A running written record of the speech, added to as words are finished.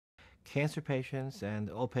Cancer patients and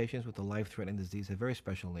all patients with a life-threatening disease have very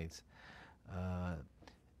special needs.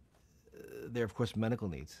 There are, of course, medical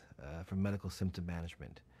needs for medical symptom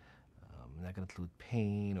management. That can include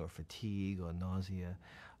pain or fatigue or nausea.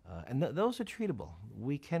 And those are treatable.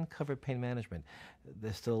 We can cover pain management.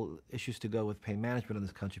 There's still issues to go with pain management in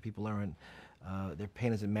this country. People aren't, their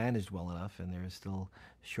pain isn't managed well enough, and there are still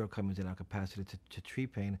shortcomings in our capacity to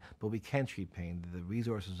treat pain, but we can treat pain. The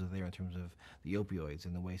resources are there in terms of the opioids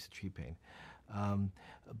and the ways to treat pain.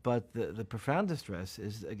 But the profound distress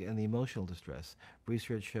is, again, the emotional distress.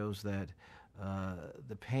 Research shows that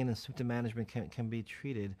the pain and symptom management can be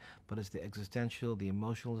treated, but it's the existential, the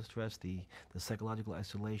emotional distress, the psychological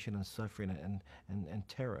isolation and suffering and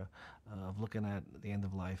terror of looking at the end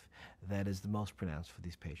of life that is the most pronounced for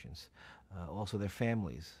these patients. Also their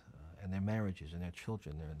families and their marriages and their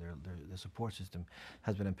children, their support system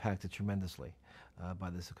has been impacted tremendously by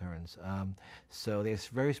this occurrence. So there's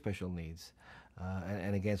very special needs.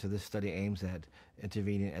 And again, so this study aims at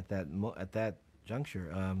intervening at that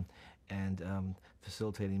juncture and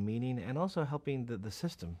facilitating meaning, and also helping the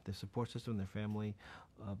system, the support system, their family,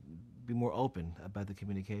 be more open about the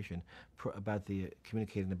communication,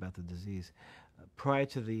 communicating about the disease. Prior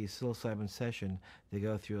to the psilocybin session, they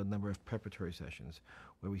go through a number of preparatory sessions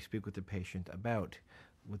where we speak with the patient about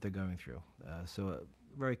what they're going through. So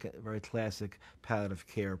a very classic palliative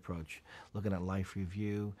care approach, looking at life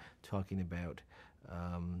review, talking about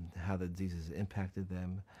how the disease has impacted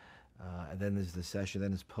them. And then there's the session, then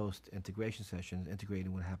there's post-integration sessions,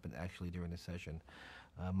 integrating what happened actually during the session.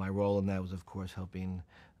 My role in that was, of course, helping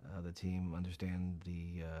the team understand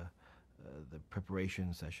the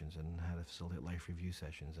preparation sessions and how to facilitate life review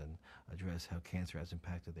sessions and address how cancer has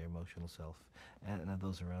impacted their emotional self and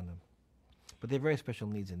those around them. But they're very special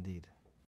needs indeed.